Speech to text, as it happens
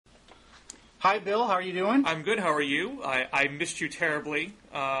Hi, Bill. How are you doing? I'm good. How are you? I missed you terribly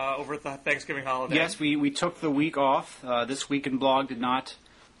over the Thanksgiving holiday. Yes, we took the week off. This Week in Blog did not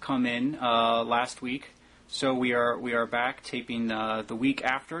come in last week, so we are back taping the week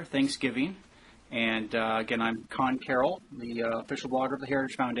after Thanksgiving. And again, I'm Conn Carroll, the official blogger of the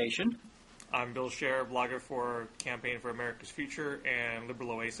Heritage Foundation. I'm Bill Scher, blogger for Campaign for America's Future and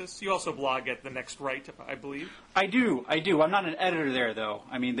Liberal Oasis. You also blog at The Next Right, I believe. I do. I'm not an editor there, though.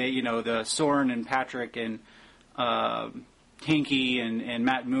 I mean, the Soren and Patrick and Hinky and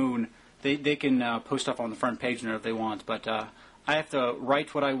Matt Moon, they can post stuff on the front page if they want, but I have to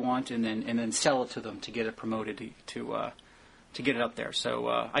write what I want and then sell it to them to get it promoted to get it up there.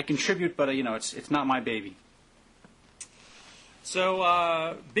 So I contribute, but it's not my baby.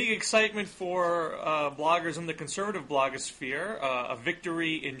 So, big excitement for bloggers in the conservative blogosphere. A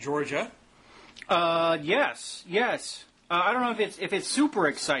victory in Georgia. Yes. I don't know if it's super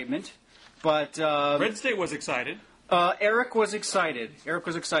excitement, but Red State was excited. Eric was excited,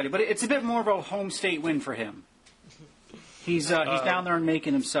 but it's a bit more of a home state win for him. He's down there and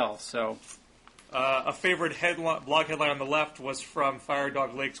making himself. So. A favorite blog headline on the left was from Fire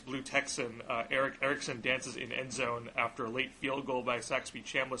Dog Lake's Blue Texan. Eric Erickson dances in end zone after a late field goal by Saxby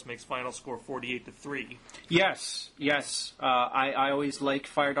Chambliss makes final score 48-3. Yes. I always like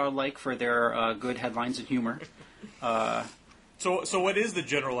Fire Dog Lake for their good headlines and humor. So what is the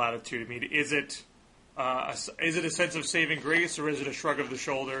general attitude? I mean, is it a sense of saving grace, or is it a shrug of the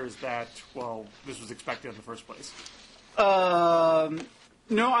shoulders that, well, this was expected in the first place?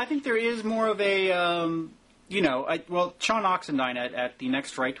 No, I think there is more of a, Sean Oxendine at The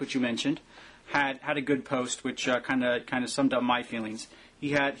Next Right, which you mentioned, had a good post, which kind of summed up my feelings. He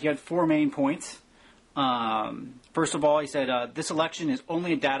had four main points. First of all, he said, this election is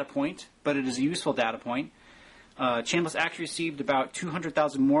only a data point, but it is a useful data point. Chambliss actually received about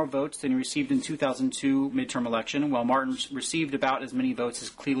 200,000 more votes than he received in 2002 midterm election, while Martin received about as many votes as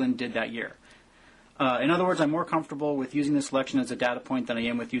Cleveland did that year. In other words, I'm more comfortable with using this election as a data point than I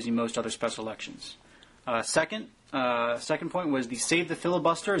am with using most other special elections. Second point was the Save the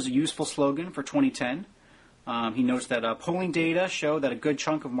Filibuster is a useful slogan for 2010. He notes that polling data show that a good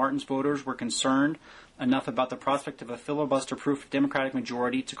chunk of Martin's voters were concerned enough about the prospect of a filibuster-proof Democratic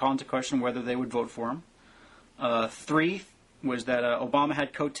majority to call into question whether they would vote for him. Three was that Obama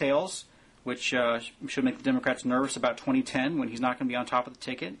had coattails, which should make the Democrats nervous about 2010 when he's not going to be on top of the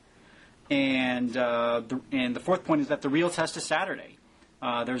ticket. And the fourth point is that the real test is Saturday.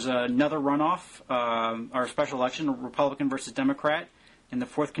 There's another runoff, or special election, Republican versus Democrat, in the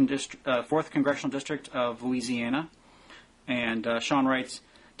 4th Congressional District of Louisiana. And Sean writes,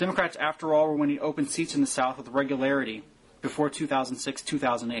 Democrats, after all, were winning open seats in the South with regularity before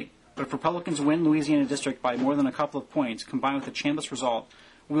 2006-2008. But if Republicans win Louisiana District by more than a couple of points, combined with the Chambliss result,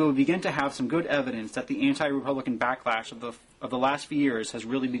 we will begin to have some good evidence that the anti-Republican backlash of the last few years has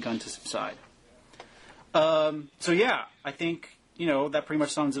really begun to subside. I think that pretty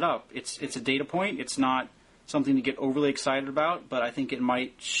much sums it up. It's a data point. It's not something to get overly excited about, but I think it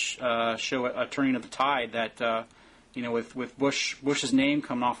might show a turning of the tide that with Bush's name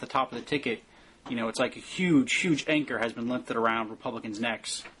coming off the top of the ticket, it's like a huge anchor has been lifted around Republicans'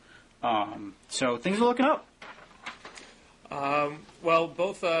 necks. So things are looking up. Well,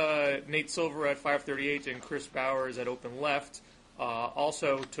 both Nate Silver at 538 and Chris Bowers at Open Left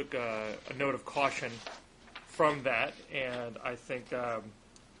also took a note of caution from that, and I think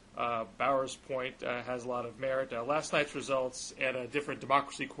Bowers' point has a lot of merit. Last night's results and a different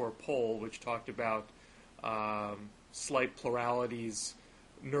Democracy Corps poll, which talked about slight pluralities,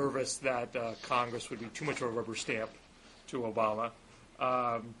 nervous that Congress would be too much of a rubber stamp to Obama.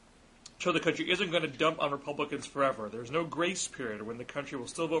 So the country isn't going to dump on Republicans forever. There's no grace period when the country will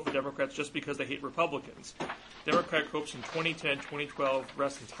still vote for Democrats just because they hate Republicans. Democratic hopes in 2010, 2012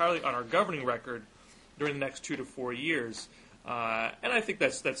 rest entirely on our governing record during the next 2 to 4 years. And I think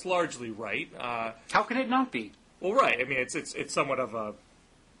that's largely right. How can it not be? Well, right. I mean, it's somewhat of a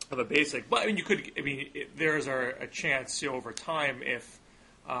basic. But I mean, there's a chance over time if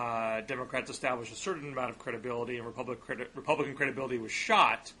Democrats establish a certain amount of credibility and Republican credibility was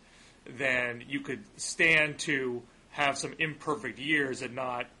shot, then you could stand to have some imperfect years and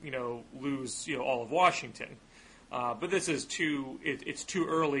not, lose, all of Washington. But this is it's too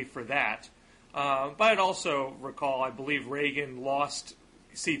early for that. But I'd also recall, I believe Reagan lost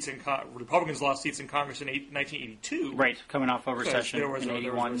seats Republicans lost seats in Congress in 1982. Right, coming off a recession. There was a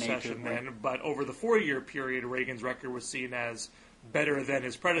recession then, right. But over the 4-year period, Reagan's record was seen as better than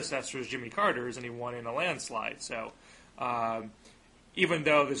his predecessors, Jimmy Carter's, and he won in a landslide. So even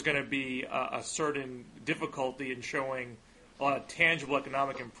though there's going to be a certain difficulty in showing a lot of tangible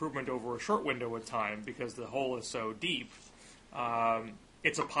economic improvement over a short window of time because the hole is so deep.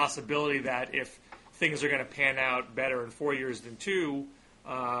 It's a possibility that if things are going to pan out better in 4 years than 2,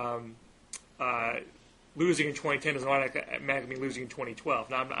 losing in 2010 doesn't automatically mean losing in 2012.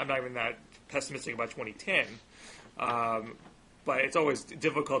 Now, I'm not even that pessimistic about 2010, but it's always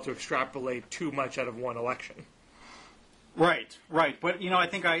difficult to extrapolate too much out of one election. Right. But I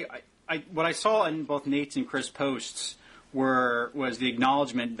think what I saw in both Nate's and Chris' posts was the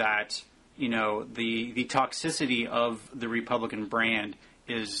acknowledgement that the toxicity of the Republican brand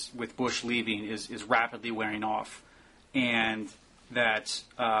is, with Bush leaving, is rapidly wearing off, and that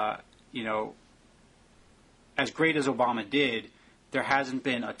as great as Obama did, there hasn't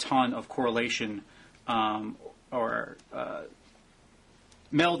been a ton of correlation or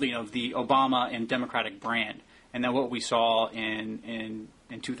melding of the Obama and Democratic brand. And then what we saw in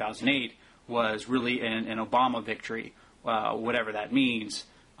 2008 was really an Obama victory, whatever that means,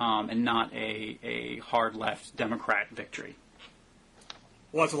 and not a hard left Democrat victory.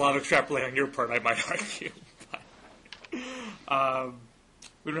 Well, that's a lot of extrapolating on your part, I might argue. But,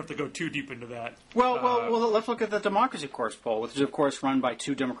 we don't have to go too deep into that. Well, let's look at the Democracy Corps poll, which is, of course, run by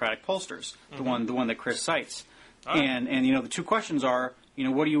 2 Democratic pollsters, the one that Chris cites. And the 2 questions are,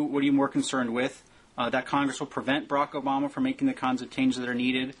 what are you more concerned with? That Congress will prevent Barack Obama from making the kinds of changes that are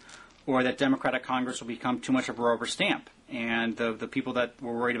needed, or that Democratic Congress will become too much of a rubber stamp. And the people that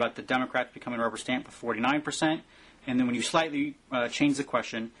were worried about the Democrats becoming a rubber stamp were 49%. And then when you slightly changed the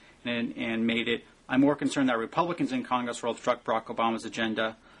question and made it, I'm more concerned that Republicans in Congress will obstruct Barack Obama's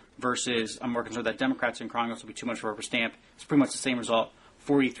agenda versus I'm more concerned that Democrats in Congress will be too much of a rubber stamp. It's pretty much the same result,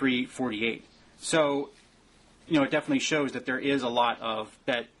 43-48. So, it definitely shows that there is a lot of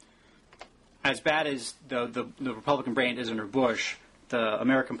that. As bad as the Republican brand is under Bush, the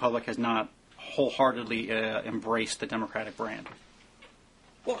American public has not wholeheartedly embraced the Democratic brand.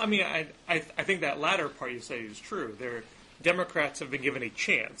 Well, I mean, I think that latter part you say is true. Democrats have been given a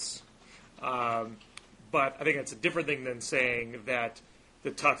chance. But I think that's a different thing than saying that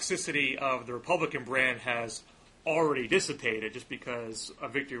the toxicity of the Republican brand has already dissipated just because a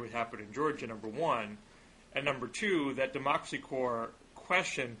victory would happen in Georgia, number one. And number two, that Democracy Corps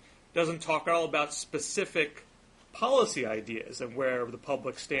question doesn't talk at all about specific policy ideas and where the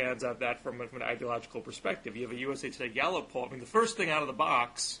public stands at that from an ideological perspective. You have a USA Today Gallup poll. I mean, the first thing out of the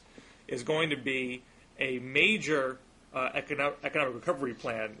box is going to be a major economic recovery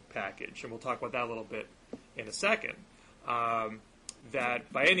plan package, and we'll talk about that a little bit in a second.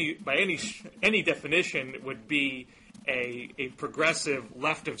 That by any definition would be a progressive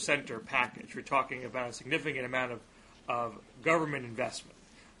left of center package. We're talking about a significant amount of government investment.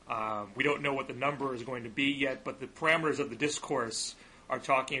 We don't know what the number is going to be yet, but the parameters of the discourse are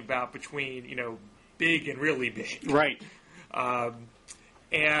talking about between big and really big. Right.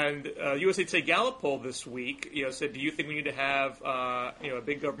 And USA Today Gallup poll this week, said, do you think we need to have, a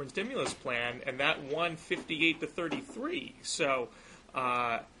big government stimulus plan? And that won 58-33. So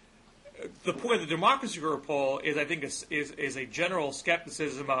the point of the Democracy Corps poll is, I think, is a general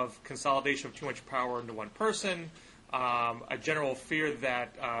skepticism of consolidation of too much power into one person, a general fear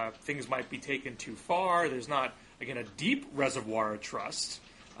that things might be taken too far. There's not, again, a deep reservoir of trust.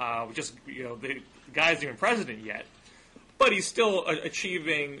 The guy's not even president yet. But he's still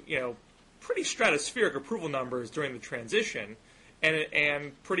achieving, pretty stratospheric approval numbers during the transition,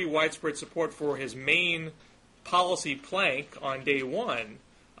 and pretty widespread support for his main policy plank on day one.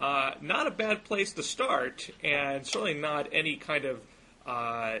 Not a bad place to start, and certainly not any kind of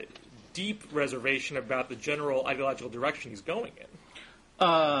deep reservation about the general ideological direction he's going in.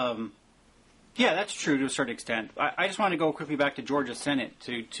 Yeah, that's true to a certain extent. I just want to go quickly back to Georgia Senate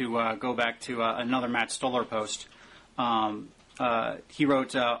to go back to another Matt Stoller post. He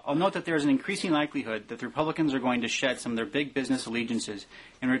wrote, I'll note that there is an increasing likelihood that the Republicans are going to shed some of their big business allegiances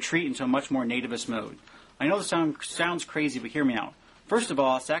and retreat into a much more nativist mode. I know this sounds crazy, but hear me out. First of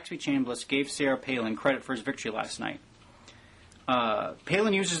all, Saxby Chambliss gave Sarah Palin credit for his victory last night.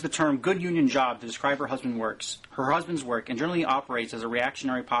 Palin uses the term good union job to describe her husband's work, and generally operates as a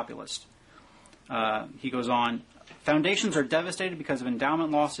reactionary populist. He goes on, foundations are devastated because of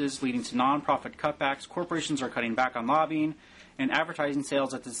endowment losses leading to nonprofit cutbacks. Corporations are cutting back on lobbying, and advertising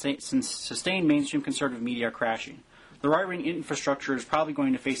sales at the sustained mainstream conservative media are crashing. The right-wing infrastructure is probably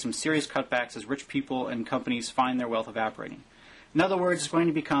going to face some serious cutbacks as rich people and companies find their wealth evaporating. In other words, it's going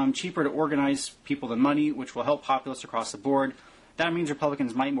to become cheaper to organize people than money, which will help populists across the board. That means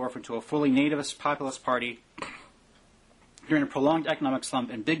Republicans might morph into a fully nativist populist party during a prolonged economic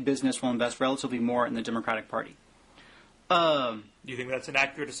slump, and big business will invest relatively more in the Democratic Party. Do you think that's an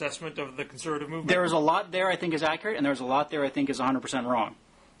accurate assessment of the conservative movement? There's a lot there I think is accurate, and there's a lot there I think is 100% wrong.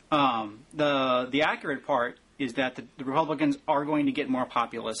 The accurate part is that the Republicans are going to get more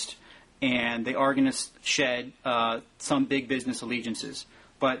populist, and they are going to shed some big business allegiances,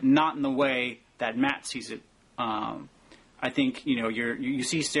 but not in the way that Matt sees it. I think you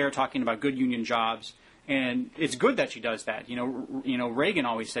see Scher talking about good union jobs, and it's good that she does that. Reagan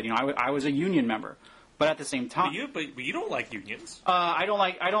always said, I was a union member, but at the same time, but you don't like unions. I don't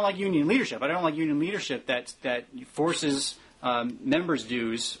like union leadership. I don't like union leadership that forces members'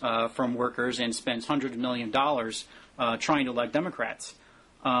 dues from workers and spends hundreds of $millions trying to elect Democrats,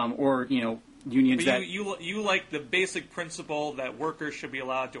 or unions but you like the basic principle that workers should be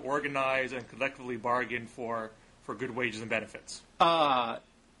allowed to organize and collectively bargain for good wages and benefits.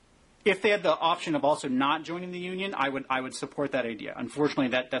 If they had the option of also not joining the union, I would support that idea. Unfortunately,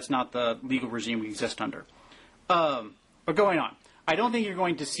 that's not the legal regime we exist under. But going on, I don't think you're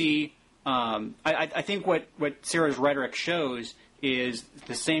going to see. I think what Sarah's rhetoric shows is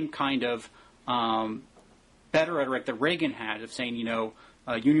the same kind of better rhetoric that Reagan had of saying,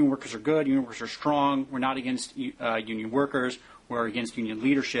 union workers are good, union workers are strong. We're not against union workers. We're against union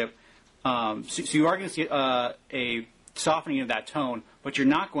leadership. So you are going to see a softening of that tone, but you're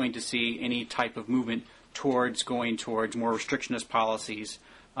not going to see any type of movement towards going towards more restrictionist policies,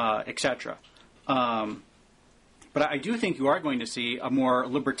 etc. But I do think you are going to see a more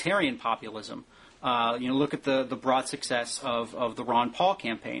libertarian populism. Look at the broad success of the Ron Paul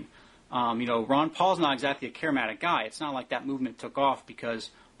campaign. Ron Paul's not exactly a charismatic guy. It's not like that movement took off because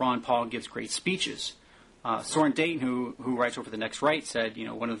Ron Paul gives great speeches. Soren Dayton, who writes over the Next Right, said,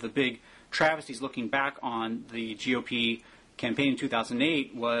 one of the big travesties looking back on the GOP campaign in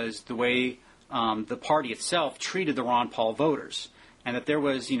 2008 was the way the party itself treated the Ron Paul voters, and that there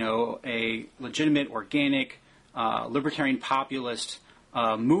was, a legitimate, organic, libertarian populist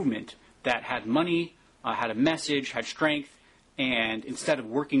movement that had money, had a message, had strength, and instead of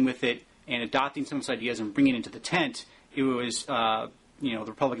working with it and adopting some of its ideas and bringing it into the tent, it was, the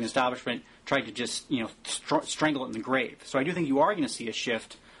Republican establishment tried to just, strangle it in the grave. So I do think you are going to see a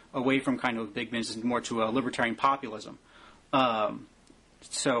shift away from kind of big business and more to a libertarian populism. Not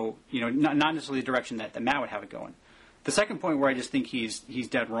necessarily the direction that Matt would have it going. The second point where I just think he's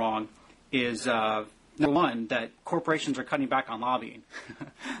dead wrong is, number one, that corporations are cutting back on lobbying.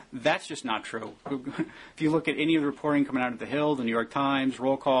 That's just not true. If you look at any of the reporting coming out of the Hill, the New York Times,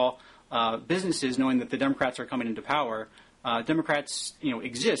 Roll Call, businesses knowing that the Democrats are coming into power, Democrats,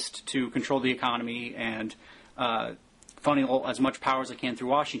 exist to control the economy and funneling as much power as they can through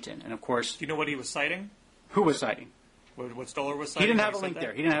Washington. And of course, do you know what he was citing? Who was citing? What Stoller was citing? He didn't have a link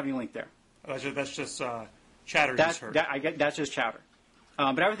there. He didn't have any link there. That's just chatter. That's just chatter.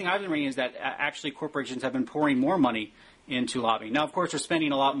 But everything I've been reading is that actually corporations have been pouring more money into lobbying. Now, of course, they're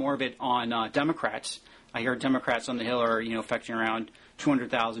spending a lot more of it on Democrats. I hear Democrats on the Hill are fetching around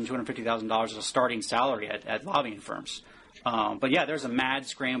 $200,000, $250,000 as a starting salary at lobbying firms. But yeah, there's a mad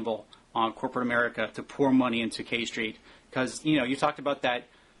scramble on corporate America to pour money into K Street because you talked about that.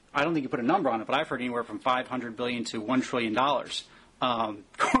 I don't think you put a number on it, but I've heard anywhere from $500 billion to $1 trillion.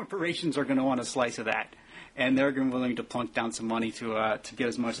 Corporations are going to want a slice of that, and they're going to be willing to plunk down some money to get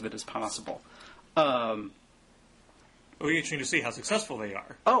as much of it as possible. It'll be interesting to see how successful they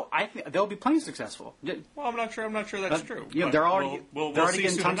are. Oh, I think they'll be plenty successful. Well, I'm not sure that's true. Yeah, they're already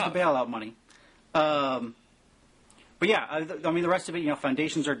getting tons of bailout money. But yeah, the rest of it,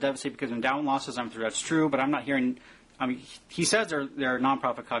 foundations are devastated because of endowment losses. I'm sure that's true, but I'm not hearing. He says there are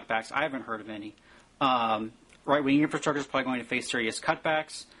nonprofit cutbacks. I haven't heard of any. Right-wing infrastructure is probably going to face serious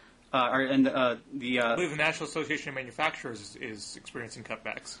cutbacks. I believe the National Association of Manufacturers is experiencing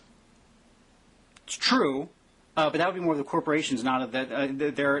cutbacks. It's true, but that would be more of the corporations, not of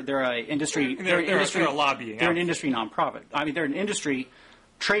that. They're an industry. They're a lobbying. They're an industry nonprofit. They're an industry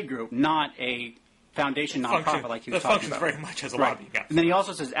trade group, not a foundation nonprofit like he was talking about. Functions very much as a lobbying. Yeah. And then he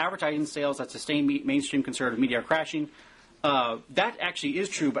also says advertising sales that sustain mainstream conservative media are crashing. That actually is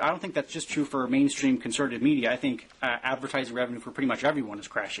true, but I don't think that's just true for mainstream conservative media. I think advertising revenue for pretty much everyone is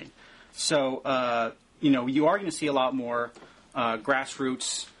crashing. So, you are going to see a lot more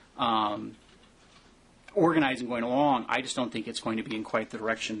grassroots organizing going along. I just don't think it's going to be in quite the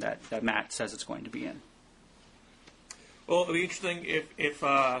direction that Matt says it's going to be in. Well, it'll be interesting if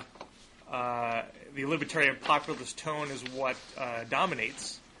the libertarian populist tone is what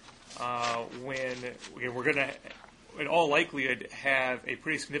dominates when we're going to, in all likelihood, have a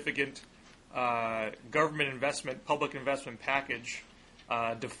pretty significant government investment, public investment package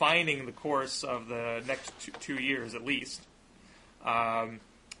defining the course of the next 2 years at least. And,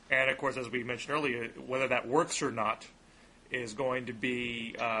 of course, as we mentioned earlier, whether that works or not is going to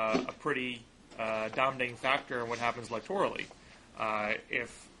be a pretty dominating factor in what happens electorally.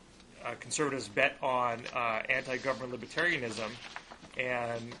 If conservatives bet on anti-government libertarianism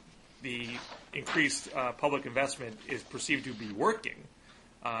and the increased public investment is perceived to be working,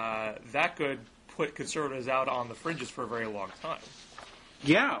 that could put conservatives out on the fringes for a very long time.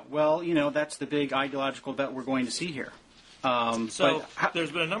 Yeah, well, that's the big ideological bet we're going to see here. There's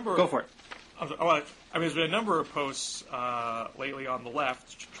been a number. Go for it. There's been a number of posts lately on the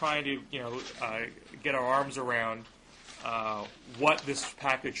left trying to, get our arms around what this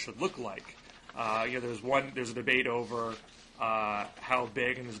package should look like. There's a debate over how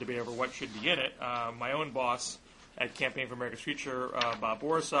big, and there's a debate over what should be in it. My own boss at Campaign for America's Future, Bob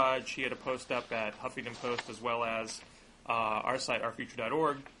Borisaj, she had a post up at Huffington Post as well as our site,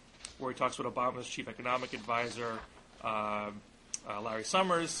 ourfuture.org, where he talks about Obama's chief economic advisor, Larry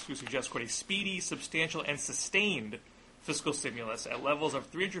Summers, who suggests, quote, a speedy, substantial, and sustained fiscal stimulus at levels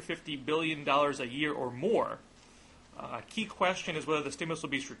of $350 billion a year or more. A key question is whether the stimulus will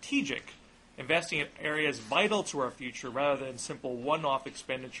be strategic, investing in areas vital to our future rather than simple one-off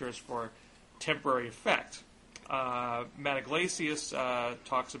expenditures for temporary effect. Matt Iglesias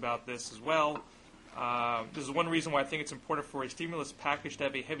talks about this as well. This is one reason why I think it's important for a stimulus package to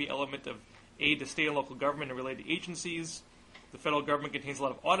have a heavy element of aid to state and local government and related agencies. The federal government contains a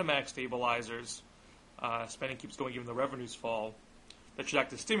lot of automatic stabilizers. Spending keeps going even though revenues fall. That should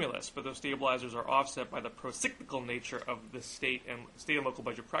act as stimulus, but those stabilizers are offset by the pro-cyclical nature of the state and local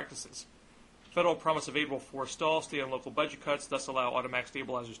budget practices. Federal promise of aid will forestall state and local budget cuts, thus allow automatic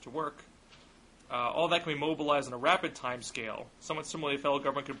stabilizers to work. All that can be mobilized on a rapid time scale. Somewhat similarly, the federal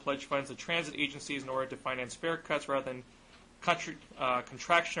government could pledge funds to transit agencies in order to finance fare cuts rather than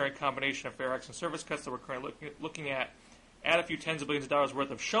contractionary combination of fare acts and service cuts that we're currently looking at. Add a few tens of billions of dollars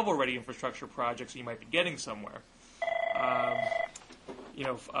worth of shovel-ready infrastructure projects you might be getting somewhere.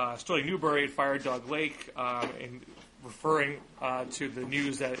 Sterling Newberry at Fire Dog Lake, in referring to the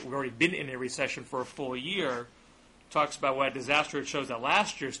news that we've already been in a recession for a full year, talks about what a disaster it shows that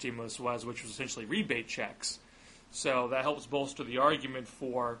last year's stimulus was, which was essentially rebate checks. So that helps bolster the argument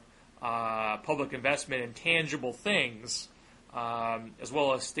for public investment in tangible things, as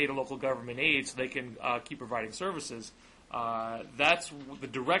well as state and local government aid so they can keep providing services. That's the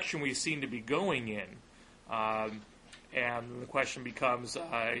direction we seem to be going in. And the question becomes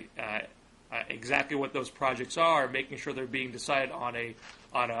exactly what those projects are, making sure they're being decided on a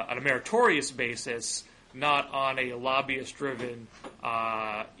meritorious basis, not on a lobbyist-driven,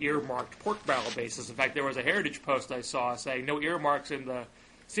 earmarked pork barrel basis. In fact, there was a Heritage post I saw saying no earmarks in the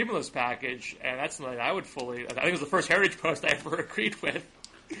stimulus package, and that's something I would fully. I think it was the first Heritage post I ever agreed with,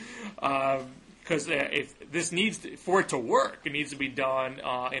 because if this needs for it to work, it needs to be done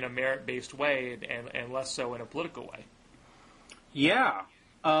in a merit-based way, and less so in a political way. Yeah.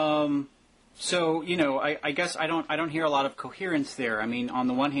 So I guess I don't hear a lot of coherence there. I mean, on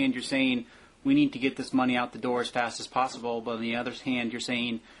the one hand, you're saying we need to get this money out the door as fast as possible, but on the other hand, you're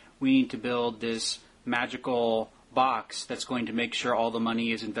saying we need to build this magical box that's going to make sure all the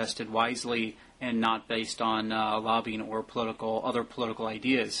money is invested wisely and not based on lobbying or other political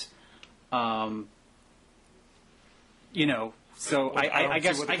ideas. So I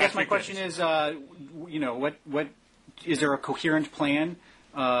guess my question is, what is there a coherent plan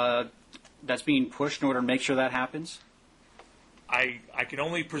that's being pushed in order to make sure that happens? I can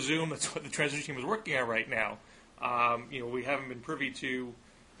only presume that's what the transition team is working on right now. We haven't been privy to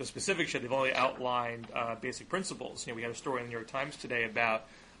the specifics yet. They've only outlined basic principles. We had a story in the New York Times today about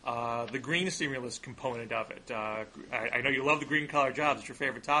the green stimulus component of it. I know you love the green-collar jobs. It's your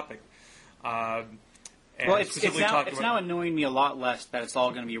favorite topic. It's now annoying me a lot less that it's all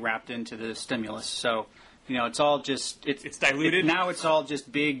going to be wrapped into the stimulus. So, it's all just it's diluted. Now it's all just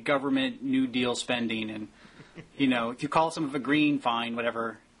big government New Deal spending, and if you call some of it green, fine,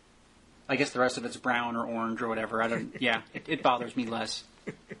 whatever. I guess the rest of it's brown or orange or whatever. It bothers me less.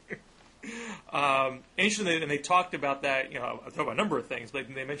 Interestingly, and they talked about that. Talked about a number of things. They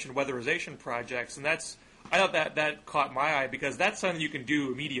mentioned weatherization projects, and I thought that caught my eye because that's something you can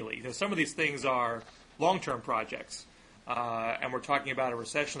do immediately. Some of these things are long-term projects, and we're talking about a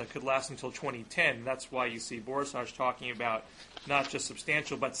recession that could last until 2010. That's why you see Borisaj talking about not just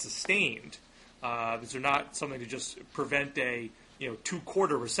substantial but sustained. These are not something to just prevent a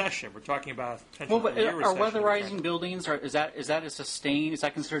 2-quarter recession. We're talking about a potential year recession. Are weatherizing buildings? Is that a sustained? Is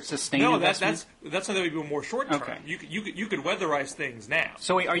that considered sustained? No, investment? that's something that would be more short term. Okay. You could weatherize things now.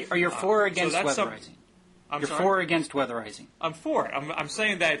 So are you for or against weatherizing? You're for or against weatherizing? I'm for it. I'm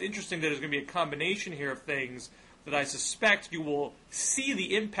saying that it's interesting that there's going to be a combination here of things that I suspect you will see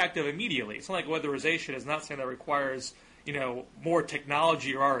the impact of immediately. It's not like weatherization is not something that requires more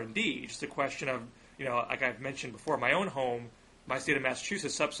technology or R&D. Just a question of, like I've mentioned before, my own home, my state of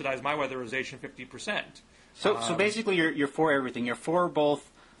Massachusetts subsidized my weatherization 50%. So basically, you're for everything. You're for both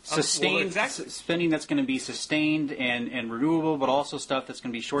sustained spending that's going to be sustained and renewable, but also stuff that's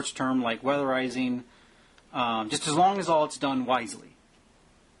going to be short-term, like weatherizing, just as long as all it's done wisely.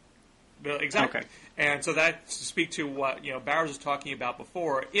 Exactly. Okay. And so that's to speak to what Bowers was talking about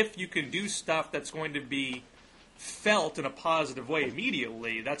before. If you can do stuff that's going to be felt in a positive way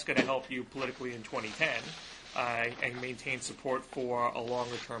immediately, that's going to help you politically in 2010 and maintain support for a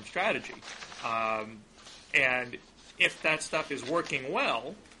longer-term strategy. And if that stuff is working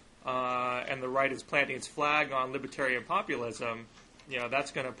well, and the right is planting its flag on libertarian populism,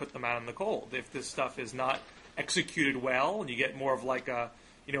 that's going to put them out in the cold. If this stuff is not executed well, and you get more of like a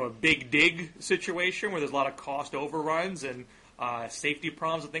big dig situation where there's a lot of cost overruns and safety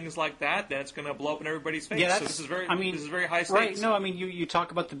problems and things like that, then it's going to blow up in everybody's face. Yeah, so this is very high stakes. Right. No, you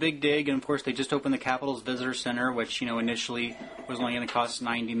talk about the big dig, and of course they just opened the Capitol's Visitor Center, which initially was only going to cost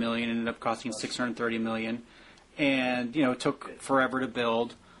 $90 million, ended up costing $630 million, and it took forever to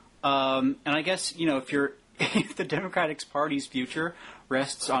build. And I guess if the Democratic Party's future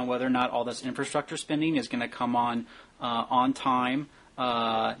rests on whether or not all this infrastructure spending is going to come on time,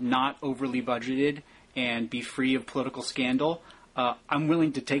 not overly budgeted, and be free of political scandal, I'm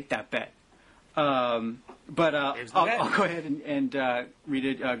willing to take that bet. But I'll go ahead and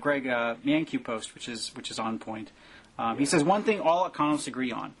read a Greg Mankiw post, which is on point. He says, one thing all economists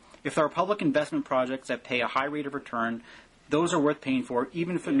agree on: if there are public investment projects that pay a high rate of return, those are worth paying for,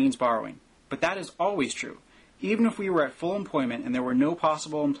 even if it means borrowing. But that is always true. Even if we were at full employment and there were no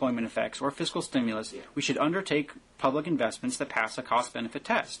possible employment effects or fiscal stimulus, we should undertake public investments that pass a cost-benefit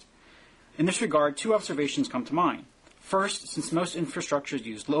test. In this regard, two observations come to mind. First, since most infrastructure is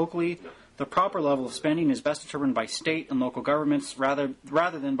used locally, the proper level of spending is best determined by state and local governments rather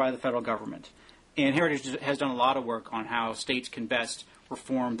than by the federal government. And Heritage has done a lot of work on how states can best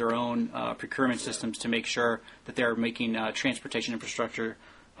reform their own procurement systems to make sure that they're making transportation infrastructure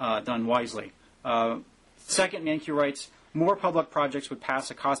done wisely. Second, Mankiw writes, more public projects would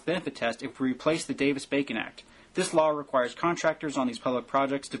pass a cost-benefit test if we replace the Davis-Bacon Act. This law requires contractors on these public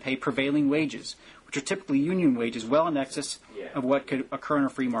projects to pay prevailing wages, which are typically union wages well in excess of what could occur in a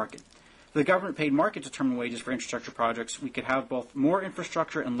free market. If the government paid market-determined wages for infrastructure projects, we could have both more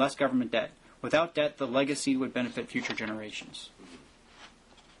infrastructure and less government debt. Without debt, the legacy would benefit future generations.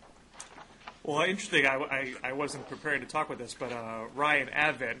 Well, interesting. I wasn't prepared to talk with this, but Ryan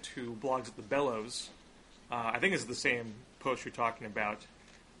Advent, who blogs at the Bellows, I think it's the same post you're talking about.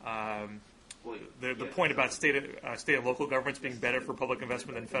 The point about state and local governments being better for public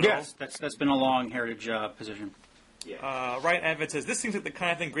investment than federal. Yes, that's been a long Heritage position. Ryan Advent says, this seems like the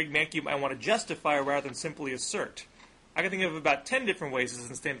kind of thing Greg Mankiw might want to justify rather than simply assert. I can think of about 10 different ways this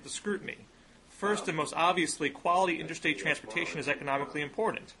doesn't stand up to scrutiny. First and most obviously, quality interstate transportation is economically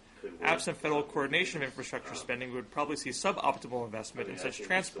important. Absent federal coordination of infrastructure spending, we would probably see suboptimal investment in such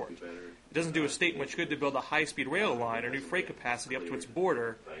transport. It doesn't do a state much good to build a high-speed rail line or new freight capacity up to its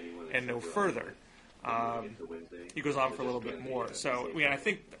border and no further. He goes on for a little bit more. So,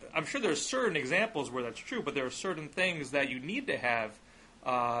 I'm sure there are certain examples where that's true, but there are certain things that you need to have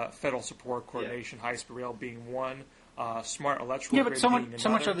federal support, coordination, high-speed rail being one, smart electrical grid being another. So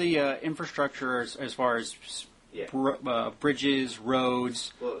much of the infrastructure as far as bridges,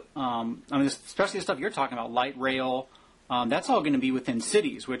 roads, especially the stuff you're talking about, light rail, that's all going to be within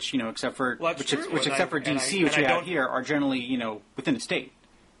cities, which, except for D.C., which you have here, are generally, within the state.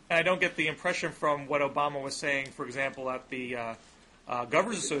 And I don't get the impression from what Obama was saying, for example, at the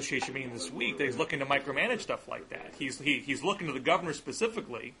Governors Association meeting this week, that he's looking to micromanage stuff like that. He's looking to the governor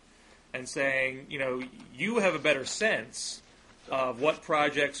specifically and saying, you have a better sense of what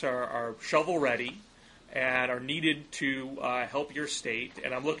projects are shovel-ready and are needed to help your state,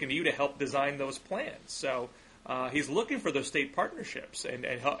 and I'm looking to you to help design those plans. So he's looking for those state partnerships and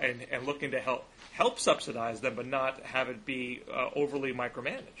looking to help subsidize them, but not have it be overly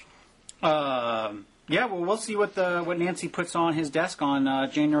micromanaged. We'll see what Nancy puts on his desk on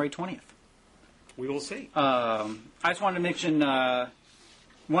January 20th. We will see. I just wanted to mention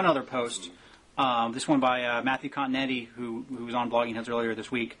one other post. This one by Matthew Continetti, who was on Blogging Heads earlier this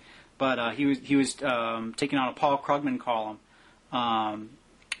week. But he was taking on a Paul Krugman column.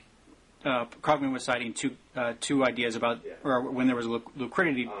 Krugman was citing two ideas about when there was a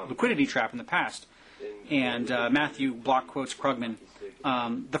liquidity trap in the past, and Matthew block quotes Krugman.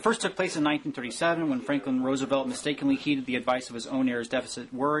 The first took place in 1937 when Franklin Roosevelt mistakenly heeded the advice of his own era's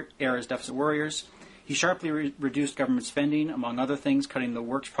deficit worriers. He sharply reduced government spending, among other things, cutting the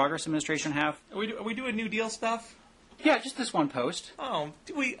Works Progress Administration in half. Are we doing New Deal stuff? Yeah, just this one post. Oh,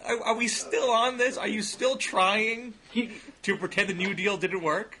 are we still on this? Are you still trying to pretend the New Deal didn't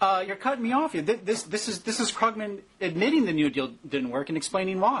work? You're cutting me off here. This is Krugman admitting the New Deal didn't work and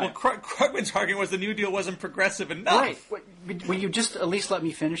explaining why. Well, Krugman's argument was the New Deal wasn't progressive enough. Right. Will you just at least let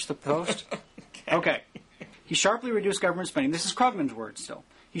me finish the post? Okay. He sharply reduced government spending. This is Krugman's words still.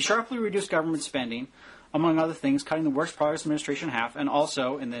 He sharply reduced government spending, among other things, cutting the worst part of his administration in half, and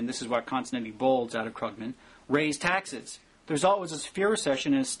also, and then this is what Constantine bolds out of Krugman, raised taxes. The result was a severe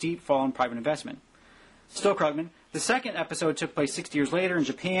recession and a steep fall in private investment. Still Krugman, the second episode took place 60 years later in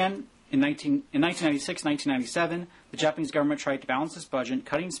Japan. In 1996-1997, the Japanese government tried to balance its budget,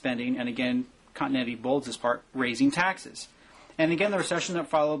 cutting spending, and again, Continental bolds this part, raising taxes. And again, the recession that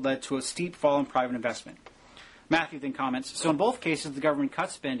followed led to a steep fall in private investment. Matthew then comments, so in both cases, the government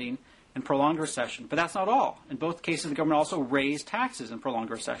cut spending and prolonged a recession. But that's not all. In both cases, the government also raised taxes and prolonged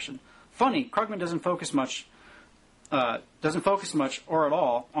a recession. Funny, Krugman doesn't focus much or at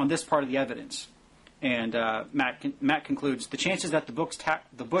all on this part of the evidence. And Matt concludes, the chances that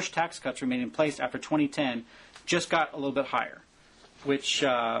the Bush tax cuts remain in place after 2010 just got a little bit higher, which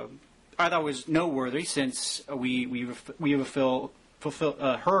I thought was noteworthy since we have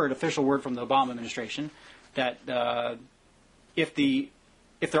heard official word from the Obama administration that if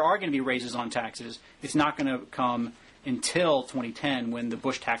there are going to be raises on taxes, it's not going to come until 2010 when the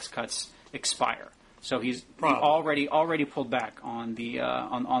Bush tax cuts expire. So he's already pulled back on the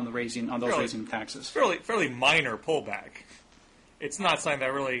raising taxes. Fairly minor pullback. It's not something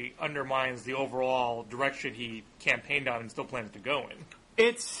that really undermines the overall direction he campaigned on and still plans to go in.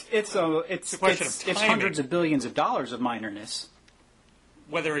 It's hundreds of billions of dollars of minorness.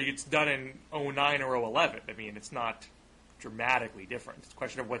 Whether it's done in 2009 or 2011, I mean, it's not dramatically different. It's a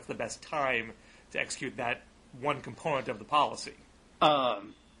question of what's the best time to execute that one component of the policy.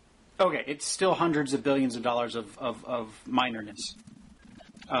 Okay, it's still hundreds of billions of dollars of minorness.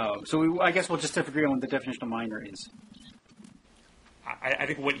 I guess we'll just disagree on what the definition of minor is. I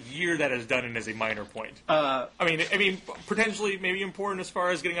think what year that is done in is a minor point. I mean, potentially maybe important as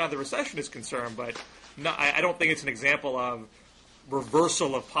far as getting out of the recession is concerned, but I don't think it's an example of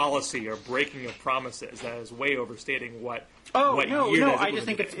reversal of policy or breaking of promises. That is way overstating what year. No, I just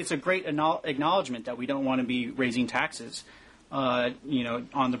think it's a great acknowledgement that we don't want to be raising taxes. On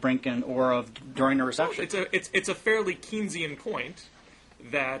the brink during a recession. It's a fairly Keynesian point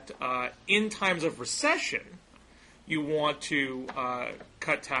that in times of recession, you want to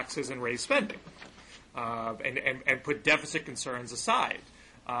cut taxes and raise spending, and put deficit concerns aside,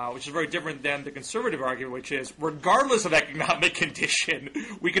 which is very different than the conservative argument, which is regardless of economic condition,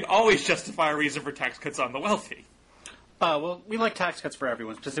 we can always justify a reason for tax cuts on the wealthy. Well, we like tax cuts for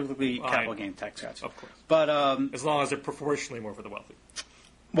everyone, specifically capital gain tax cuts. Of course. But as long as they're proportionally more for the wealthy.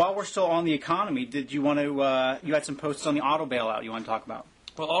 While we're still on the economy, did you want to? You had some posts on the auto bailout you want to talk about?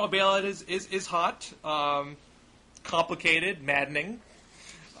 Well, auto bailout is hot, complicated, maddening,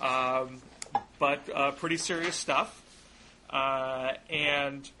 but pretty serious stuff.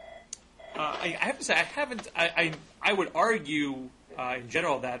 And I have to say, I would argue. In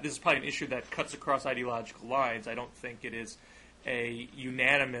general, that this is probably an issue that cuts across ideological lines. I don't think it is a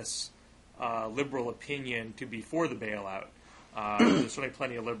unanimous liberal opinion to be for the bailout. There's certainly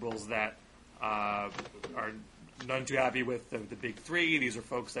plenty of liberals that are none too happy with the big three. These are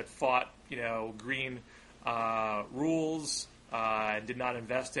folks that fought, green rules and did not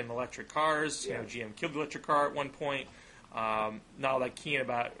invest in electric cars. Yeah. GM killed the electric car at one point. Not all that keen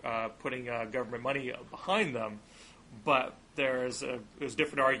about putting government money behind them, but there's a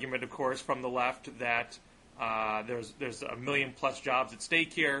different argument, of course, from the left that there's 1 million plus jobs at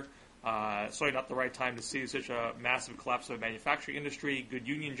stake here. Certainly not the right time to see such a massive collapse of the manufacturing industry, good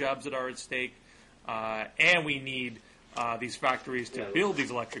union jobs that are at stake, and we need these factories to build these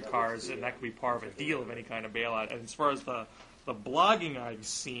electric cars, and that could be part of a deal of any kind of bailout. And as far as the blogging I've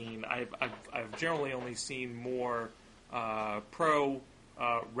seen, I've generally only seen more pro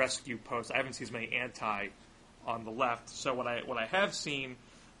rescue posts. I haven't seen as many anti on the left. So what I have seen,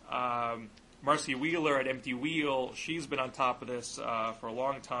 Marcy Wheeler at Empty Wheel, she's been on top of this for a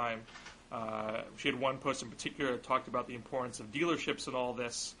long time. She had one post in particular that talked about the importance of dealerships and all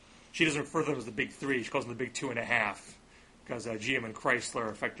this. She doesn't refer to them as the big three. She calls them the big 2.5, because GM and Chrysler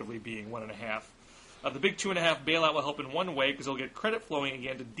effectively being 1.5. The big 2.5 bailout will help in one way because it'll get credit flowing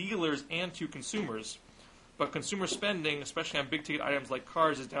again to dealers and to consumers. But consumer spending, especially on big-ticket items like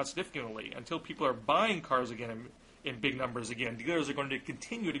cars, is down significantly. Until people are buying cars again in big numbers again, dealers are going to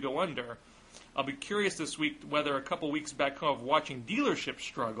continue to go under. I'll be curious this week whether a couple weeks back home of watching dealerships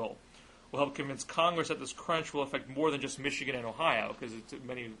struggle will help convince Congress that this crunch will affect more than just Michigan and Ohio, because in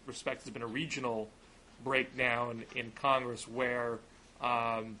many respects it's been a regional breakdown in Congress where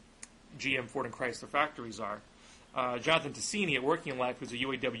GM, Ford, and Chrysler factories are. Jonathan Ticini at Working Life, who's a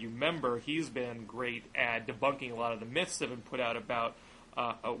UAW member, he's been great at debunking a lot of the myths that have been put out about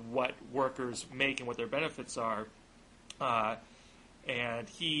what workers make and what their benefits are. And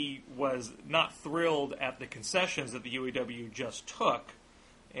he was not thrilled at the concessions that the UAW just took.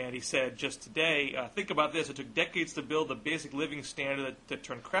 And he said just today, think about this, it took decades to build a basic living standard that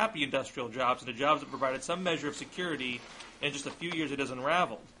turned crappy industrial jobs into jobs that provided some measure of security, and in just a few years it has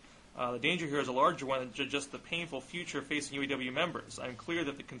unraveled. The danger here is a larger one than just the painful future facing UAW members. I'm clear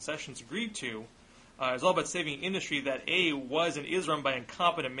that the concessions agreed to is all about saving an industry that A, was and is run by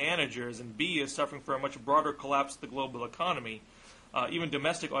incompetent managers, and B, is suffering from a much broader collapse of the global economy. Even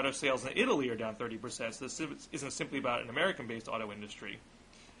domestic auto sales in Italy are down 30%, so this isn't simply about an American-based auto industry.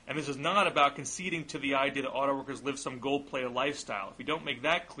 And this is not about conceding to the idea that auto workers live some gold-plated lifestyle. If we don't make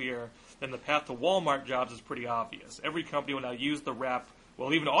that clear, then the path to Walmart jobs is pretty obvious. Every company will now use the rep,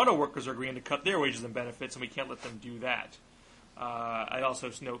 well, even auto workers are agreeing to cut their wages and benefits, and we can't let them do that. I'd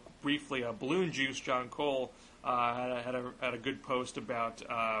also note briefly, Balloon Juice, John Cole, had a good post about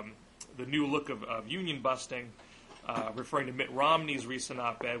the new look of union busting, referring to Mitt Romney's recent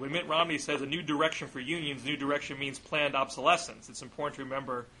op-ed. When Mitt Romney says a new direction for unions, new direction means planned obsolescence. It's important to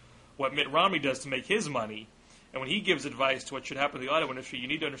remember what Mitt Romney does to make his money. And when he gives advice to what should happen to the auto industry, you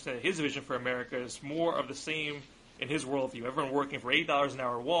need to understand that his vision for America is more of the same in his worldview. Everyone working for $8 an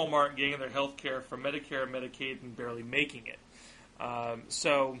hour at Walmart, getting their health care from Medicare and Medicaid, and barely making it.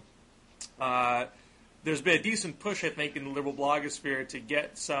 There's been a decent push, I think, in the liberal blogosphere to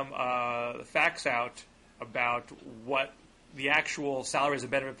get some facts out about what the actual salaries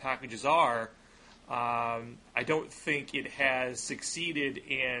and benefit packages are. I don't think it has succeeded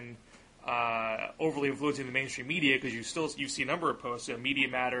in overly influencing the mainstream media, because you see a number of posts, Media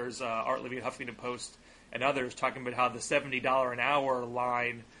Matters, Art Levy, Huffington Post, and others talking about how the $70 an hour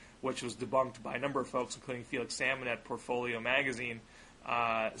line, which was debunked by a number of folks, including Felix Salmon at Portfolio magazine,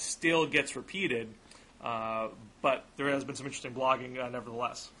 still gets repeated. But there has been some interesting blogging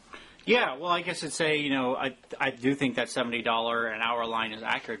nevertheless. Yeah, well, I guess I'd say, I do think that $70 an hour line is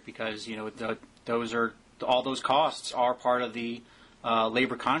accurate because, all those costs are part of the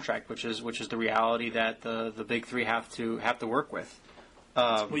labor contract, which is the reality that the big three have to work with.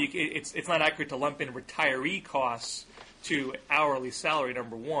 It's not accurate to lump in retiree costs to hourly salary,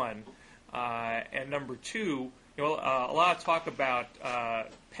 number one, and number two. A lot of talk about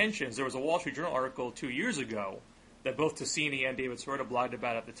pensions. There was a Wall Street Journal article 2 years ago that both Ticini and David Sorda blogged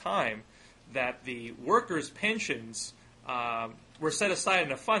about at the time, that the workers' pensions were set aside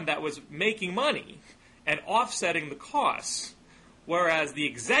in a fund that was making money and offsetting the costs, whereas the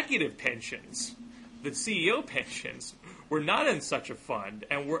executive pensions, the CEO pensions, were not in such a fund,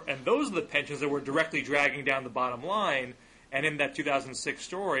 and those are the pensions that were directly dragging down the bottom line. And in that 2006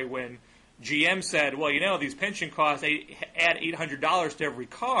 story, when GM said, well, these pension costs add $800 to every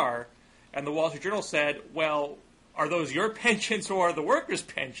car, and the Wall Street Journal said, well, are those your pensions or are the workers'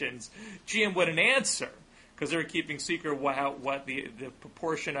 pensions? GM wouldn't answer because they were keeping secret what the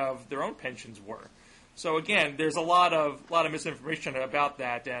proportion of their own pensions were. So again, there's a lot of misinformation about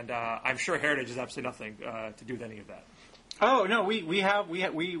that, and I'm sure Heritage has absolutely nothing to do with any of that. Oh no, we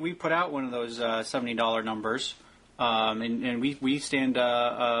put out one of those $70 numbers, and we stand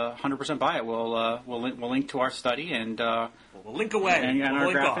 100% by it. We'll link to our study and. We'll link away and we'll our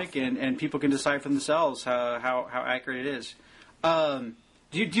link graphic, and people can decide for themselves how accurate it is. Do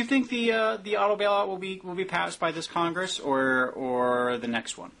you think the auto bailout will be passed by this Congress or the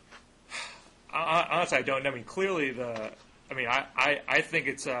next one? Honestly, I don't. I mean, clearly I think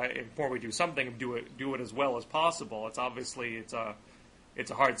it's important we do something and do it as well as possible. It's obviously it's a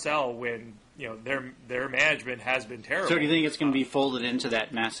hard sell when their management has been terrible. So do you think it's going to be folded into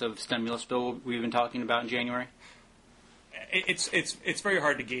that massive stimulus bill we've been talking about in January? It's very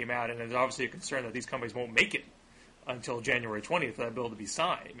hard to game out, and there's obviously a concern that these companies won't make it until January 20th for that bill to be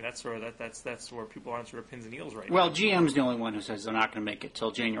signed. I mean, that's where people are on sort of pins and needles right now. Well, GM's the only one who says they're not going to make it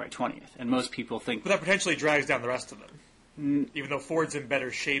till January 20th, and most people think. But that potentially drags down the rest of them, even though Ford's in better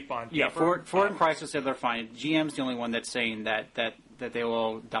shape on paper. Yeah, Ford and Chrysler said they're fine. GM's the only one that's saying that they will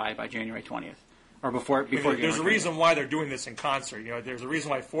all die by January 20th. Or before there's a reason why they're doing this in concert. There's a reason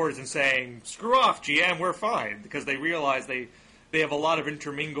why Ford isn't saying, screw off, GM, we're fine. Because they realize they have a lot of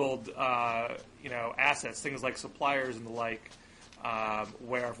intermingled assets, things like suppliers and the like,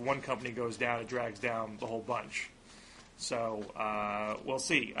 where if one company goes down, it drags down the whole bunch. So we'll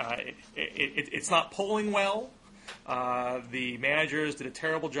see. It's not polling well. The managers did a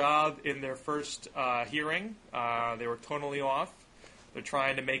terrible job in their first hearing. They were tonally off. They're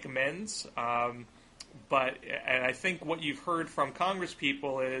trying to make amends. and I think what you've heard from Congress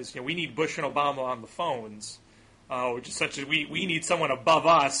people is, we need Bush and Obama on the phones, which is such as we need someone above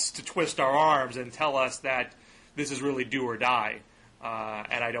us to twist our arms and tell us that this is really do or die.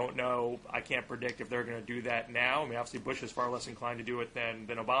 And I don't know, I can't predict if they're going to do that now. I mean, obviously Bush is far less inclined to do it than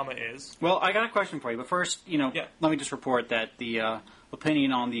Obama is. Well, I got a question for you, but first, let me just report that the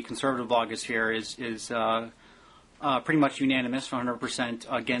opinion on the conservative blogosphere is pretty much unanimous, 100%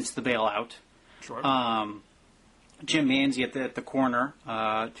 against the bailout. Sure. Jim Manzi at the corner,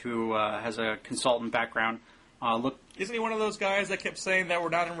 who has a consultant background, Isn't he one of those guys that kept saying that we're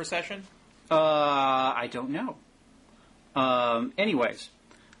not in recession? I don't know. Anyways,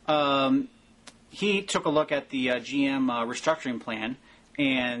 he took a look at the GM restructuring plan,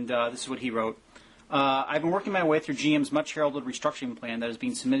 and this is what he wrote. I've been working my way through GM's much heralded restructuring plan that is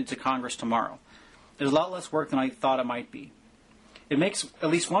being submitted to Congress tomorrow. There's a lot less work than I thought it might be. It makes at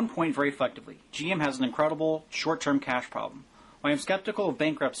least one point very effectively. GM has an incredible short-term cash problem. While I am skeptical of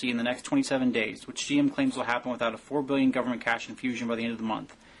bankruptcy in the next 27 days, which GM claims will happen without a $4 billion government cash infusion by the end of the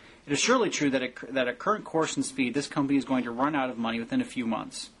month, it is surely true that at current course and speed, this company is going to run out of money within a few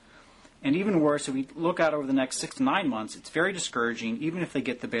months. And even worse, if we look out over the next 6 to 9 months, it's very discouraging, even if they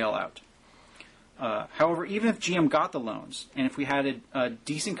get the bailout. However, even if GM got the loans, and if we had a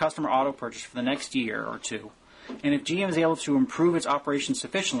decent customer auto purchase for the next year or two, and if GM is able to improve its operations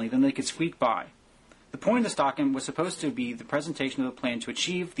sufficiently, then they could squeak by. The point of this document was supposed to be the presentation of the plan to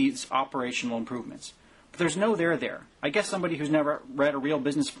achieve these operational improvements. But there's no there. I guess somebody who's never read a real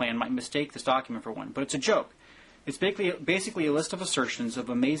business plan might mistake this document for one, but it's a joke. It's basically a list of assertions of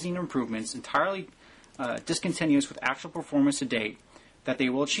amazing improvements entirely discontinuous with actual performance to date that they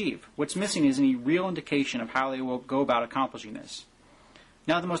will achieve. What's missing is any real indication of how they will go about accomplishing this.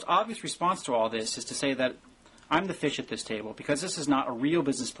 Now, the most obvious response to all this is to say that I'm the fish at this table because this is not a real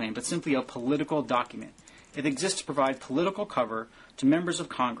business plan, but simply a political document. It exists to provide political cover to members of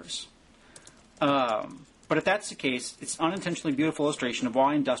Congress. But if that's the case, it's an unintentionally beautiful illustration of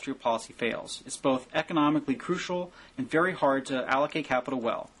why industrial policy fails. It's both economically crucial and very hard to allocate capital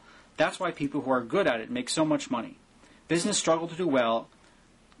well. That's why people who are good at it make so much money. Business struggle to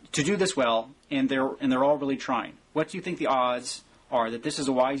do this well, and they're all really trying. What do you think the odds are that this is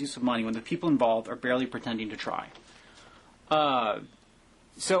a wise use of money when the people involved are barely pretending to try?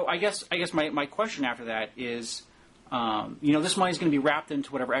 So I guess my question after that is, this money is going to be wrapped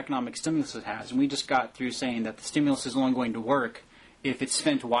into whatever economic stimulus it has, and we just got through saying that the stimulus is only going to work if it's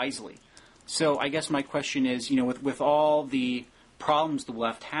spent wisely. So I guess my question is, with all the problems the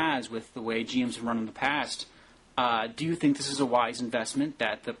left has with the way GM's have run in the past, do you think this is a wise investment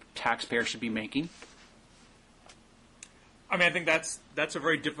that the taxpayer should be making? I mean, I think that's a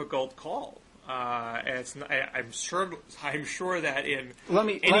very difficult call. And I'm sure that in let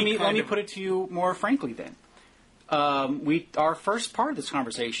me put it to you more frankly. Then, our first part of this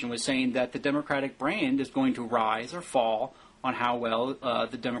conversation was saying that the Democratic brand is going to rise or fall on how well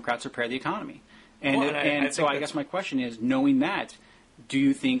the Democrats repair the economy. And so I guess my question is, knowing that, do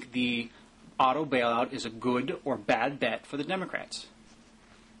you think the auto bailout is a good or bad bet for the Democrats?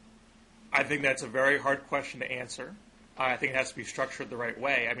 I think that's a very hard question to answer. I think it has to be structured the right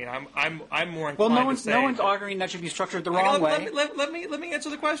way. I mean, I'm more inclined to say... no one's arguing that should be structured the wrong way. Let me answer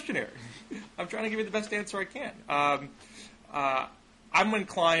the question here. I'm trying to give you the best answer I can. I'm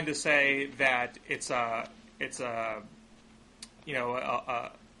inclined to say that it's a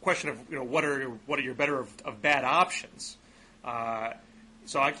question of what are your better of bad options.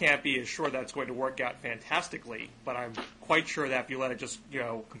 So I can't be as sure that it's going to work out fantastically, but I'm quite sure that if you let it just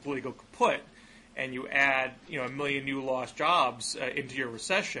completely go kaput, and you add, 1 million new lost jobs into your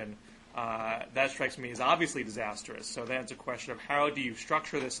recession, that strikes me as obviously disastrous. So then it's a question of how do you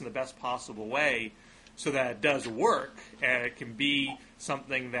structure this in the best possible way so that it does work and it can be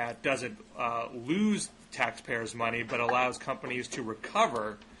something that doesn't lose taxpayers' money but allows companies to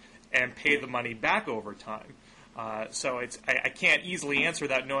recover and pay the money back over time. So I can't easily answer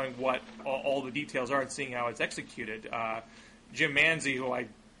that knowing what all the details are and seeing how it's executed. Jim Manzi, who I'm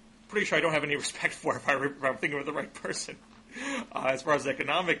pretty sure I don't have any respect for if I'm thinking of the right person as far as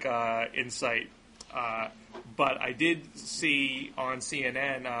economic insight. But I did see on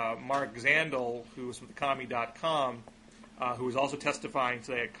CNN Mark Zandel, who was with Economy.com, who was also testifying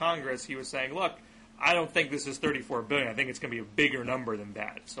today at Congress. He was saying, look, I don't think this is $34 billion. I think it's going to be a bigger number than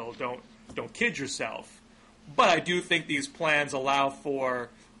that. So don't kid yourself. But I do think these plans allow for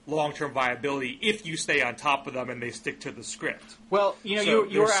long-term viability if you stay on top of them and they stick to the script. Well,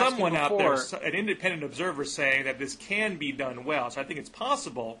 there's someone out there, an independent observer, saying that this can be done well. So I think it's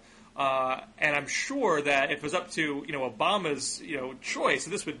possible, and I'm sure that if it was up to Obama's choice,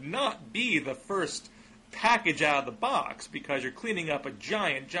 this would not be the first package out of the box because you're cleaning up a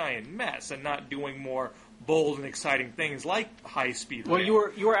giant mess and not doing more bold and exciting things like high-speed rail.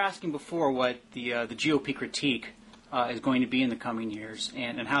 Well, you were asking before what the GOP critique is going to be in the coming years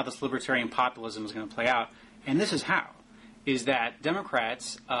and how this libertarian populism is going to play out. And this is how, is that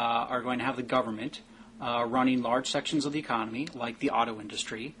Democrats are going to have the government running large sections of the economy, like the auto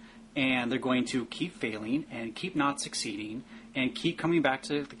industry, and they're going to keep failing and keep not succeeding and keep coming back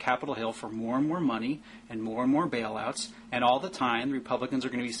to the Capitol Hill for more and more money and more bailouts. And all the time, the Republicans are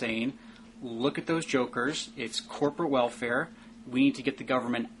going to be saying, look at those jokers. It's corporate welfare. We need to get the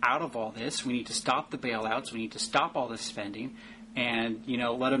government out of all this. We need to stop the bailouts. We need to stop all this spending and,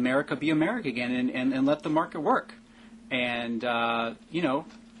 let America be America again and let the market work. And, we're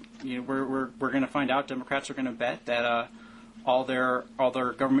going to find out, Democrats are going to bet that all their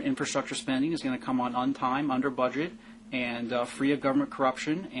government infrastructure spending is going to come on time, under budget, and free of government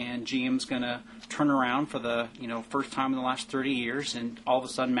corruption, and GM's going to turn around for the first time in the last 30 years and all of a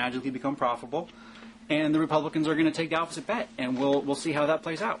sudden magically become profitable. And the Republicans are going to take the opposite bet, and we'll see how that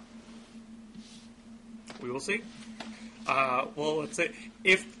plays out. We will see. Well, let's say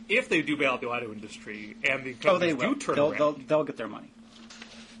if they do bail out the auto industry and the companies do turn around, they'll get their money.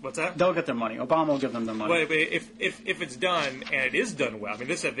 What's that? They'll get their money. Obama will give them the money. But if it's done and it is done well, I mean,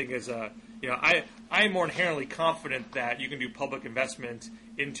 this I think is I am more inherently confident that you can do public investment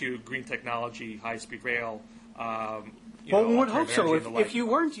into green technology, high-speed rail. One would hope so. If you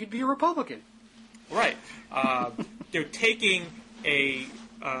weren't, you'd be a Republican. Right. Taking a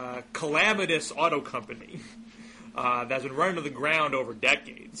calamitous auto company that's been run to the ground over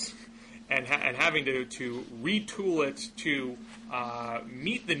decades and having to retool it to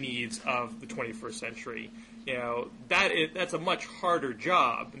meet the needs of the 21st century, that's a much harder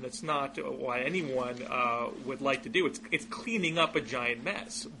job, and that's not what anyone would like to do. It's cleaning up a giant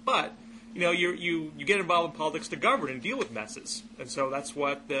mess, but you get involved in politics to govern and deal with messes, and so that's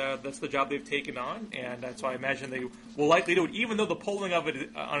the job they've taken on, and that's why I imagine they will likely do it, even though the polling of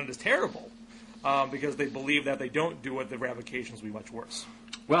it on it is terrible, because they believe that if they don't do it, the ramifications will be much worse.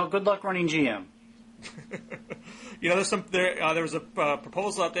 Well, good luck running GM. There was a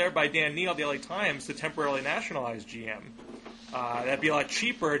proposal out there by Dan Neal of the LA Times to temporarily nationalize GM. That'd be a lot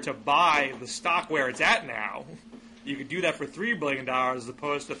cheaper to buy the stock where it's at now. You could do that for $3 billion as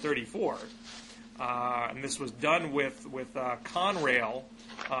opposed to $34. And this was done with Conrail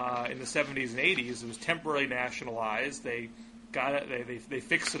in the 70s and 80s. It was temporarily nationalized. They got it. They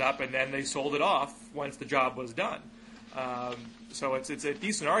fixed it up, and then they sold it off once the job was done. So it's a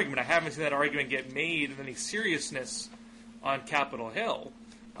decent argument. I haven't seen that argument get made in any seriousness on Capitol Hill.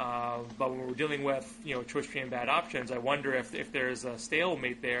 But when we're dealing with choice between bad options, I wonder if there's a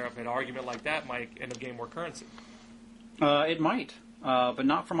stalemate there, if an argument like that might end up getting more currency. It might, but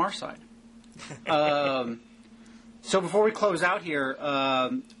not from our side. So before we close out here,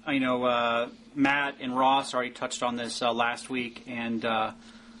 I know Matt and Ross already touched on this last week, and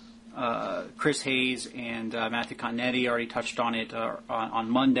Chris Hayes and Matthew Continetti already touched on it on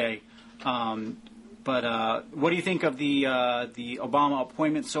Monday. But what do you think of the Obama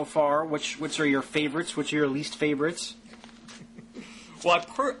appointment so far? Which are your favorites? Which are your least favorites? Well,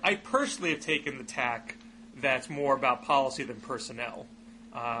 I personally have taken the tack that's more about policy than personnel.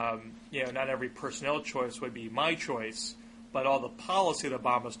 Not every personnel choice would be my choice, but all the policy that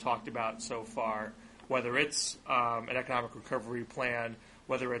Obama's talked about so far, whether it's an economic recovery plan,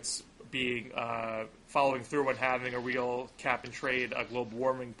 whether it's being following through and having a real cap and trade, a global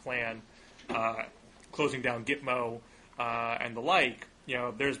warming plan, closing down Gitmo, and the like,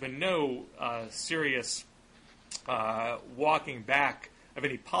 there's been no serious walking back of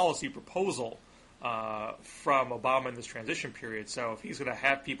any policy proposal from Obama in this transition period. So if he's going to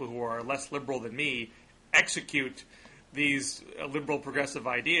have people who are less liberal than me execute these liberal progressive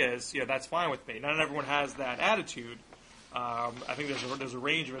ideas, that's fine with me. Not everyone has that attitude. I think there's a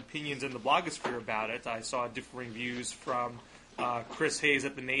range of opinions in the blogosphere about it. I saw differing views from Chris Hayes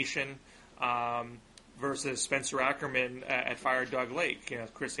at The Nation versus Spencer Ackerman at Fire Dog Lake.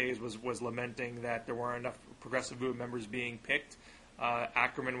 Chris Hayes was lamenting that there weren't enough progressive movement members being picked.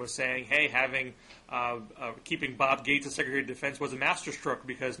 Ackerman was saying, hey, keeping Bob Gates as Secretary of Defense was a masterstroke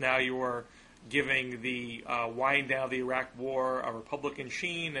because now you are giving the wind down of the Iraq War a Republican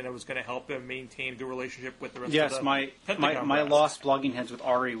sheen, and it was going to help him maintain a good relationship with the rest of the Pentagon. Yes, my lost blogging heads with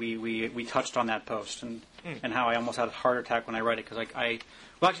Ari, we touched on that post and how I almost had a heart attack when I read it because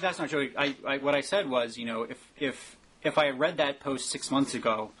actually that's not true. What I said was, if I had read that post 6 months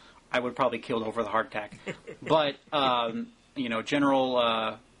ago, I would probably killed over the heart attack. But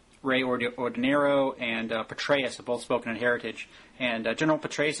General Ray Ordinero and Petraeus have both spoken at Heritage, and General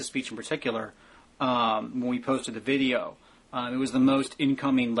Petraeus' speech in particular when we posted the video. It was the most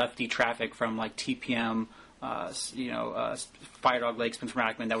incoming lefty traffic from like TPM, Fire Dog Lake, Spencer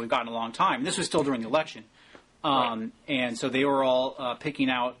Rackman that we've gotten in a long time. This was still during the election. And so they were all picking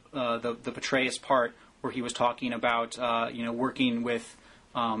out the Petraeus part where he was talking about, working with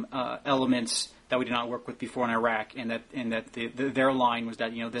elements that we did not work with before in Iraq, and that their line was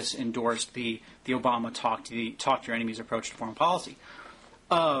that this endorsed the Obama talk to your enemies approach to foreign policy.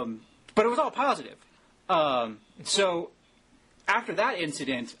 But it was all positive. So after that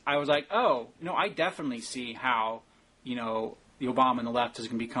incident, I was like, I definitely see how the Obama and the left is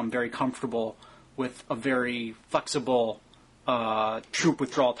going to become very comfortable with a very flexible troop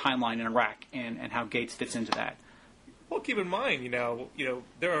withdrawal timeline in Iraq, and how Gates fits into that. Well, keep in mind,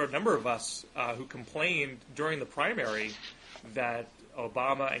 there are a number of us who complained during the primary that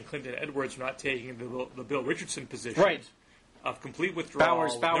Obama and Clinton and Edwards were not taking the Bill Richardson position of complete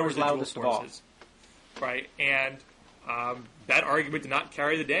withdrawal. Bowers loudest of all. Right, and that argument did not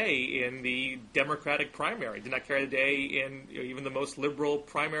carry the day in the Democratic primary, did not carry the day in even the most liberal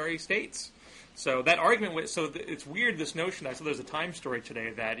primary states. So that argument it's weird, this notion. I saw there's a Time story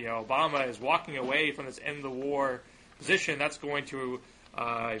today that Obama is walking away from this end the war position that's going to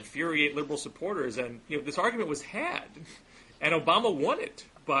infuriate liberal supporters, and this argument was had, and Obama won it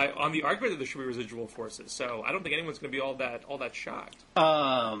on the argument that there should be residual forces. So I don't think anyone's going to be all that shocked.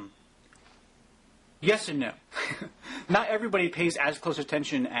 Yes and no. Not everybody pays as close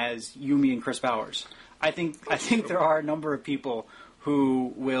attention as you, me, and Chris Bowers. I think there are a number of people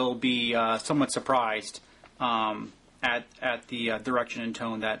who will be somewhat surprised at the direction and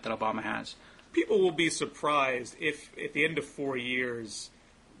tone that Obama has. People will be surprised if, at the end of 4 years,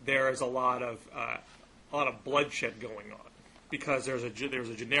 there is a lot of bloodshed going on, because there's a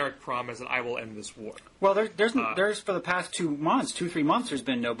generic promise that I will end this war. Well, there's for the past 3 months, there's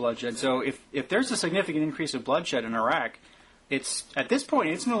been no bloodshed. So if there's a significant increase of bloodshed in Iraq, at this point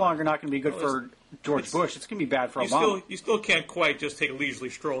it's no longer not going to be good for George Bush. It's going to be bad for Obama. You still can't quite just take a leisurely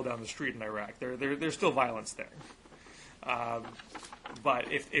stroll down the street in Iraq. There's still violence there. But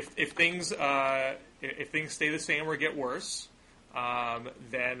if things stay the same or get worse,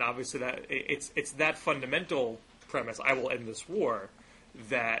 then obviously that it's that fundamental premise, I will end this war,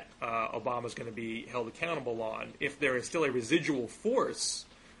 that Obama's going to be held accountable on. If there is still a residual force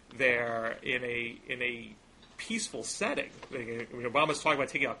there in a peaceful setting, Obama's talking about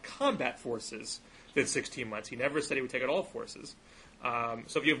taking out combat forces within 16 months. He never said he would take out all forces.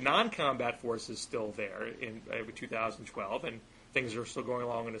 So if you have non-combat forces still there in 2012, and things are still going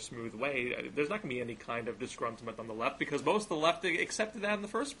along in a smooth way, there's not going to be any kind of disgruntlement on the left, because most of the left accepted that in the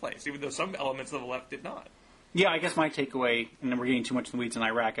first place, even though some elements of the left did not. Yeah, I guess my takeaway, and then we're getting too much in the weeds in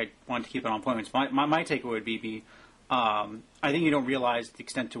Iraq, I want to keep it on point. My takeaway would be I think you don't realize the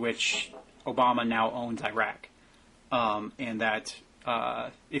extent to which Obama now owns Iraq, and that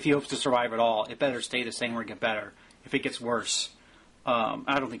if he hopes to survive at all, it better stay the same or get better. If it gets worse,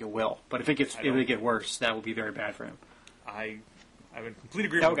 I don't think it will, but if it gets worse, that will be very bad for him. I'm in complete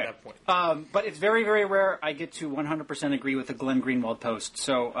agreement with that point. But it's very, very rare I get to 100% agree with the Glenn Greenwald post,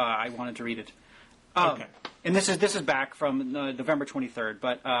 so I wanted to read it. Okay. And this is back from November 23rd,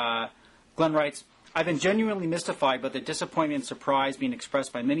 but Glenn writes, I've been genuinely mystified by the disappointment and surprise being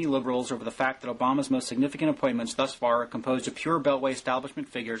expressed by many liberals over the fact that Obama's most significant appointments thus far are composed of pure Beltway establishment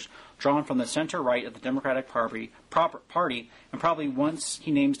figures drawn from the center-right of the Democratic Party, and probably once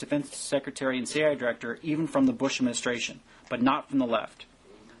he names Defense Secretary and CIA Director, even from the Bush administration, but not from the left.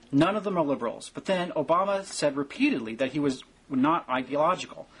 None of them are liberals. But then Obama said repeatedly that he was not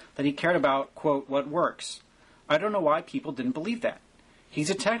ideological, that he cared about, quote, what works. I don't know why people didn't believe that. He's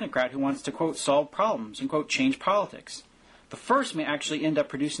a technocrat who wants to, quote, solve problems and, quote, change politics. The first may actually end up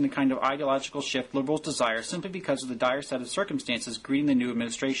producing the kind of ideological shift liberals desire simply because of the dire set of circumstances greeting the new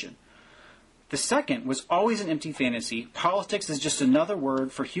administration. The second was always an empty fantasy. Politics is just another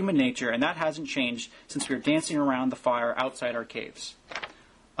word for human nature, and that hasn't changed since we were dancing around the fire outside our caves.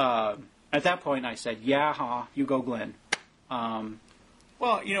 At that point, I said, yeah, you go, Glenn.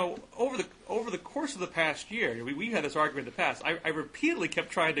 Well, over the course of the past year, we've had this argument in the past. I repeatedly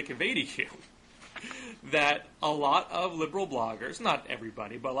kept trying to convey to you that a lot of liberal bloggers, not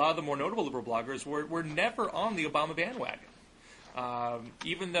everybody, but a lot of the more notable liberal bloggers were never on the Obama bandwagon.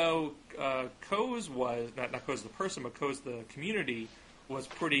 Even though Coase was, not Coase the person, but Coase the community, was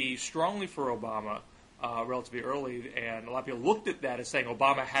pretty strongly for Obama relatively early, and a lot of people looked at that as saying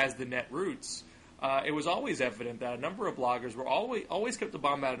Obama has the net roots. It was always evident that a number of bloggers were always kept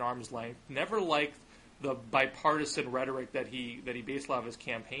Obama at an arm's length, never liked the bipartisan rhetoric that he based a lot of his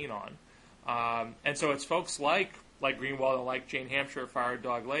campaign on. And so it's folks like Greenwald and like Jane Hampshire at Fire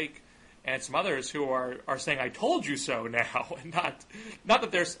Dog Lake and some others who are saying "I told you so" now, and not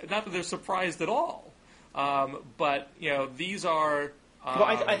that they're surprised at all. But these are. Well,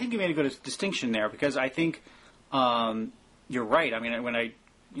 I think you made a good distinction there, because I think you're right. I mean, when I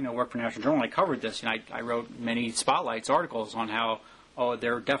worked for National Journal, I covered this, and I wrote many spotlights articles on how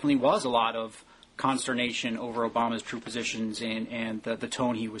there definitely was a lot of consternation over Obama's true positions and the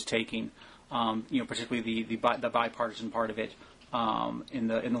tone he was taking. Particularly the bipartisan part of it in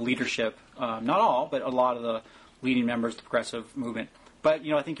the leadership. Not all, but a lot of the leading members of the progressive movement. But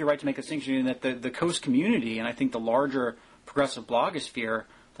I think you're right to make a distinction in that the Coast community, and I think the larger progressive blogosphere,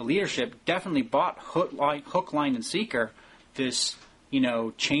 the leadership definitely bought hook, line, and sinker this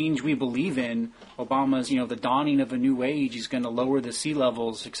change we believe in. Obama's the dawning of a new age. He's going to lower the sea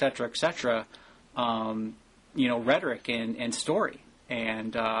levels, et cetera, rhetoric and story.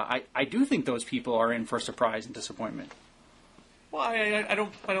 And I do think those people are in for surprise and disappointment. Well, I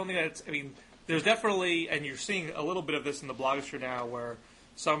don't think that's. I mean, there's definitely, and you're seeing a little bit of this in the blogosphere now, where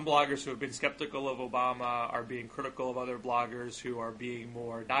some bloggers who have been skeptical of Obama are being critical of other bloggers who are being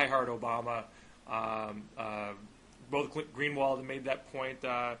more diehard Obama. Both Greenwald have made that point.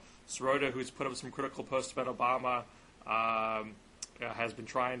 Sirota, who's put up some critical posts about Obama, has been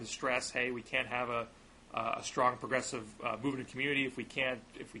trying to stress, hey, we can't have a strong progressive movement community if we can't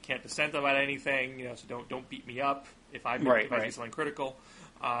dissent about anything. So don't beat me up if I say something critical.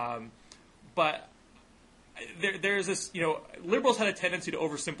 But there's this. Liberals had a tendency to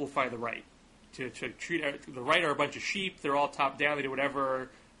oversimplify the right, to treat the right are a bunch of sheep. They're all top down. They do whatever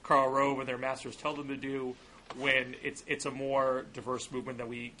Karl Rove and their masters tell them to do. When it's a more diverse movement than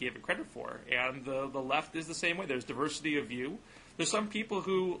we gave it credit for. And the left is the same way. There's diversity of view. There's some people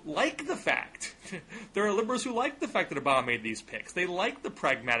who like the fact. There are liberals who like the fact that Obama made these picks. They like the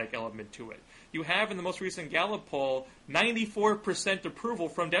pragmatic element to it. You have in the most recent Gallup poll 94% approval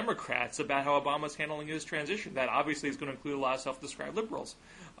from Democrats about how Obama's handling his transition. That obviously is going to include a lot of self-described liberals.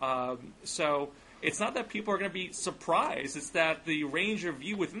 So it's not that people are going to be surprised. It's that the range of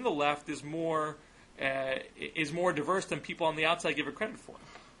view within the left is more diverse than people on the outside give it credit for.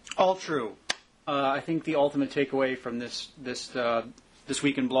 All true. I think the ultimate takeaway from this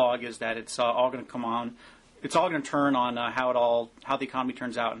week in blog is that it's all going to come on. It's all going to turn on how the economy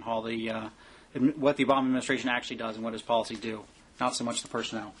turns out and how what the Obama administration actually does and what his policies do. Not so much the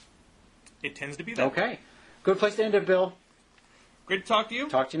personnel. It tends to be that. Okay. Good place to end it, Bill. Great to talk to you.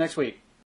 Talk to you next week.